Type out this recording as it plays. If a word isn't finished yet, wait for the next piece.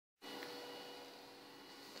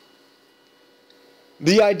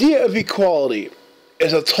The idea of equality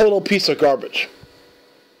is a total piece of garbage.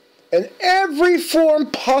 In every form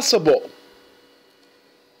possible.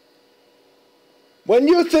 When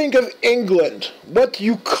you think of England, what do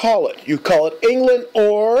you call it? You call it England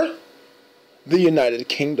or the United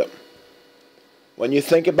Kingdom. When you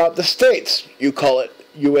think about the States, you call it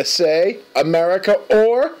USA, America,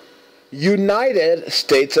 or United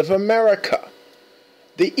States of America.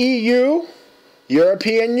 The EU,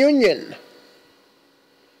 European Union,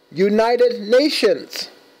 United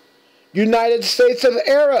Nations, United States of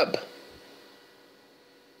Arab.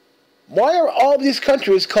 Why are all these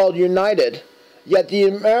countries called united, yet the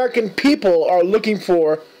American people are looking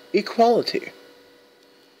for equality?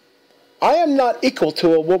 I am not equal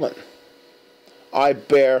to a woman. I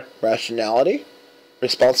bear rationality,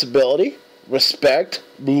 responsibility, respect,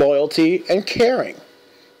 loyalty, and caring.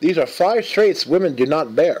 These are 5 traits women do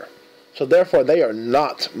not bear, so therefore they are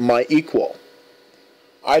not my equal.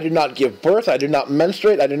 I do not give birth, I do not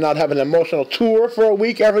menstruate, I do not have an emotional tour for a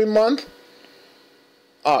week every month.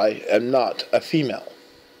 I am not a female.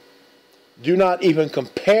 Do not even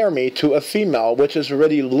compare me to a female which is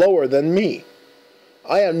already lower than me.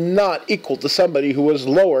 I am not equal to somebody who is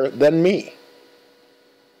lower than me.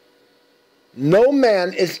 No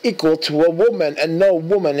man is equal to a woman, and no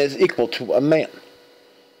woman is equal to a man.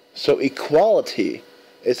 So equality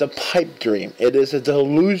is a pipe dream. It is a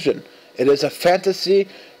delusion. It is a fantasy,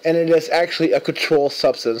 and it is actually a control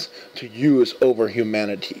substance to use over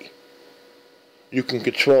humanity. You can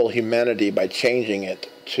control humanity by changing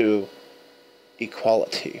it to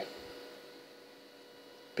equality.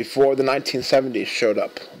 Before the 1970s showed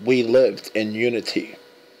up, we lived in unity.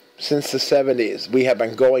 Since the 70s, we have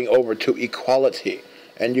been going over to equality,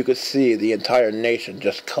 and you could see the entire nation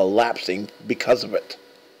just collapsing because of it.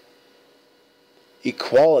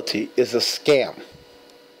 Equality is a scam.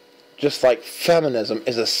 Just like feminism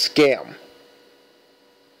is a scam.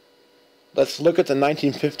 Let's look at the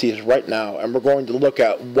 1950s right now, and we're going to look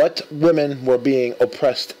at what women were being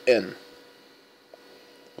oppressed in.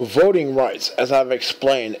 Voting rights, as I've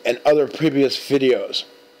explained in other previous videos.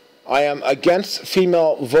 I am against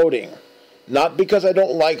female voting, not because I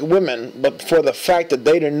don't like women, but for the fact that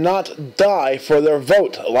they do not die for their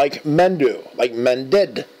vote like men do, like men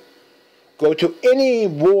did. Go to any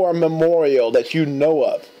war memorial that you know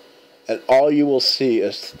of, and all you will see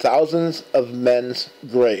is thousands of men's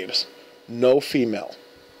graves. No female.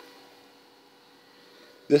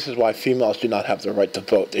 This is why females do not have the right to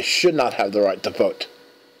vote. They should not have the right to vote.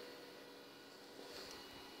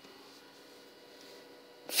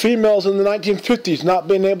 Females in the 1950s not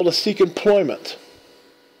being able to seek employment.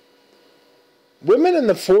 Women in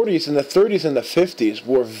the 40s and the 30s and the 50s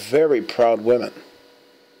were very proud women.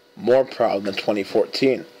 More proud than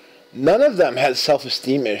 2014. None of them had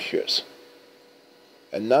self-esteem issues.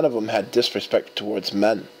 And none of them had disrespect towards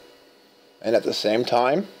men. And at the same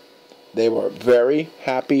time, they were very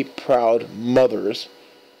happy, proud mothers,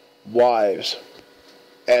 wives,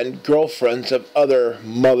 and girlfriends of other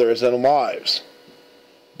mothers and wives.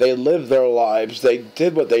 They lived their lives, they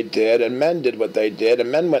did what they did, and men did what they did,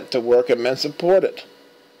 and men went to work and men supported.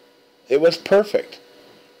 It was perfect.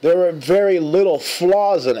 There were very little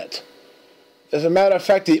flaws in it. As a matter of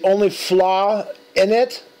fact, the only flaw in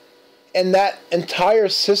it, in that entire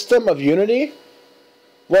system of unity,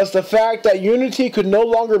 was the fact that unity could no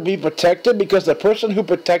longer be protected because the person who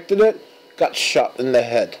protected it got shot in the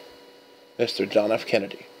head. Mr. John F.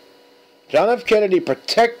 Kennedy. John F. Kennedy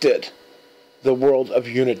protected the world of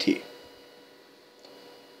unity.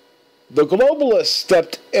 The globalists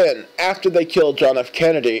stepped in after they killed John F.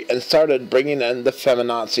 Kennedy and started bringing in the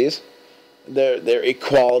feminazis, their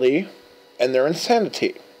equality, and their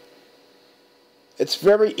insanity. It's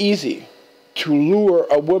very easy to lure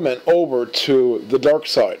a woman over to the dark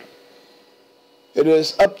side. It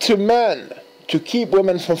is up to men to keep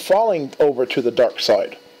women from falling over to the dark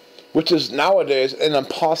side, which is nowadays an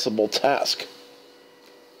impossible task.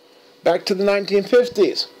 Back to the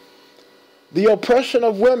 1950s. The oppression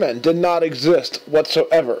of women did not exist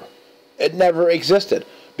whatsoever. It never existed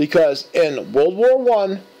because in World War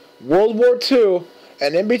I, World War II,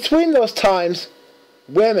 and in between those times,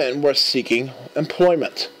 women were seeking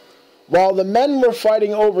employment. While the men were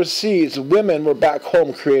fighting overseas, women were back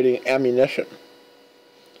home creating ammunition.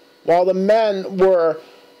 While the men were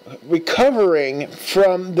recovering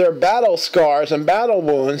from their battle scars and battle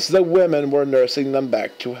wounds, the women were nursing them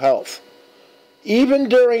back to health. Even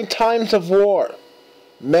during times of war,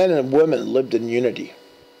 men and women lived in unity,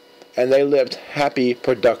 and they lived happy,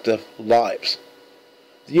 productive lives.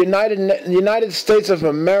 The United States of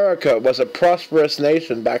America was a prosperous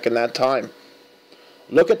nation back in that time.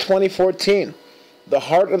 Look at 2014. The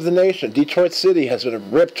heart of the nation, Detroit City, has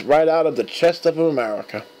been ripped right out of the chest of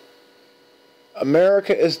America.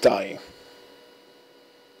 America is dying.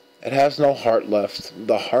 It has no heart left.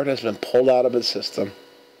 The heart has been pulled out of its system.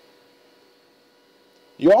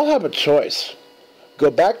 You all have a choice. Go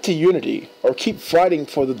back to unity or keep fighting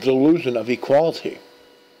for the delusion of equality.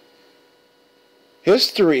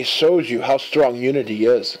 History shows you how strong unity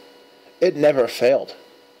is. It never failed.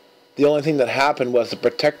 The only thing that happened was the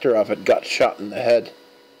protector of it got shot in the head,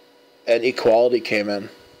 and equality came in.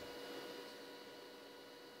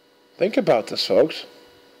 Think about this, folks.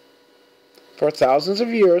 For thousands of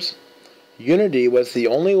years, unity was the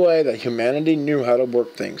only way that humanity knew how to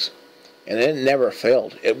work things, and it never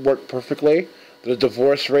failed. It worked perfectly. The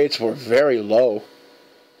divorce rates were very low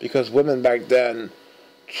because women back then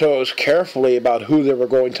chose carefully about who they were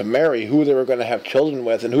going to marry, who they were going to have children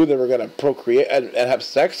with, and who they were going to procreate and have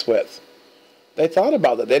sex with. They thought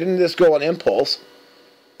about it. They didn't just go on impulse.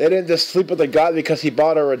 They didn't just sleep with a guy because he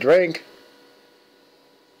bought her a drink.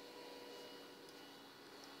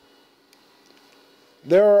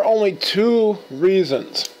 There are only two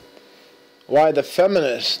reasons why the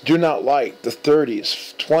feminists do not like the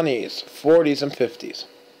 30s, 20s, 40s, and 50s.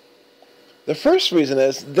 The first reason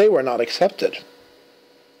is they were not accepted.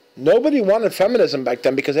 Nobody wanted feminism back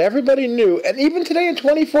then because everybody knew, and even today in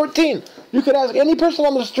 2014, you could ask any person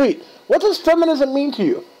on the street, what does feminism mean to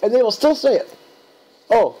you? And they will still say it.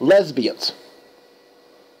 Oh, lesbians.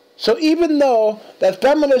 So even though that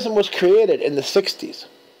feminism was created in the 60s,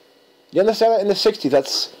 you understand that? In the 60s,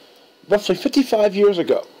 that's roughly 55 years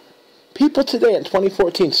ago, people today in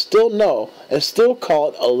 2014 still know and still call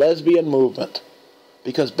it a lesbian movement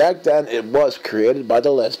because back then it was created by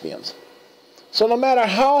the lesbians. So no matter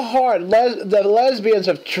how hard the lesbians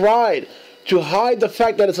have tried to hide the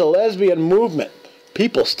fact that it's a lesbian movement,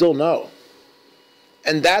 people still know.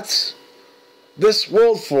 And that's this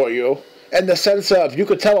world for you in the sense of you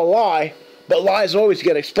could tell a lie, but lies always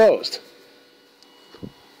get exposed.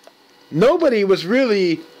 Nobody was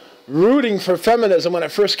really rooting for feminism when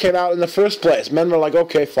it first came out in the first place. Men were like,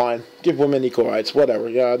 okay, fine, give women equal rights, whatever.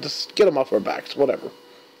 Yeah, just get them off our backs, whatever.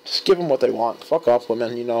 Just give them what they want. Fuck off,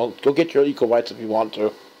 women, you know. Go get your equal rights if you want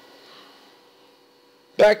to.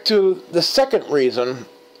 Back to the second reason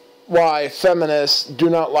why feminists do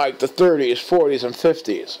not like the 30s, 40s, and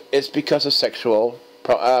 50s. It's because of sexual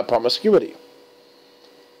promiscuity.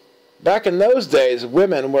 Back in those days,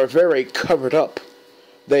 women were very covered up.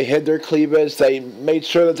 They hid their cleavage. They made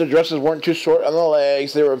sure that their dresses weren't too short on the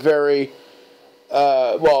legs. They were very,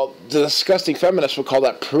 well, the disgusting feminists would call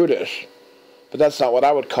that prudish. But that's not what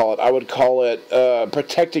I would call it. I would call it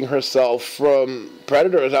protecting herself from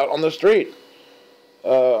predators out on the street.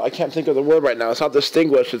 I can't think of the word right now. It's not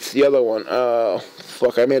distinguished. It's the other one.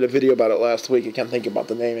 Fuck, I made a video about it last week. I can't think about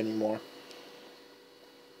the name anymore.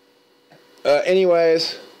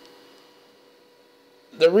 Anyways,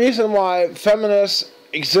 the reason why feminists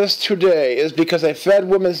exist today is because they fed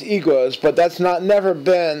women's egos, but that's never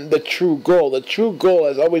been the true goal. The true goal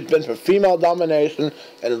has always been for female domination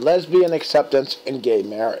and lesbian acceptance in gay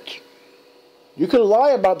marriage. You can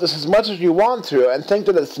lie about this as much as you want to and think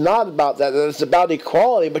that it's not about that it's about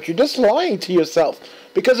equality, but you're just lying to yourself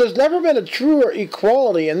because there's never been a truer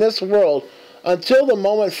equality in this world until the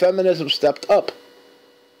moment feminism stepped up.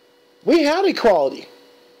 We had equality.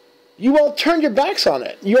 You all turned your backs on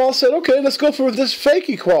it. You all said, okay, let's go for this fake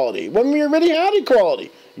equality, when we already had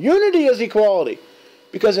equality. Unity is equality.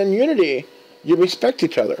 Because in unity, you respect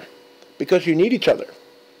each other. Because you need each other.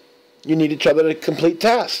 You need each other to complete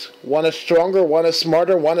tasks. One is stronger, one is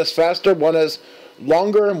smarter, one is faster, one is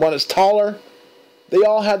longer, and one is taller. They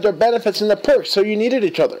all had their benefits and their perks, so you needed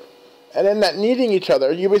each other. And in that needing each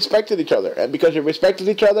other, you respected each other. And because you respected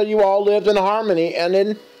each other, you all lived in harmony and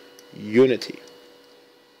in unity.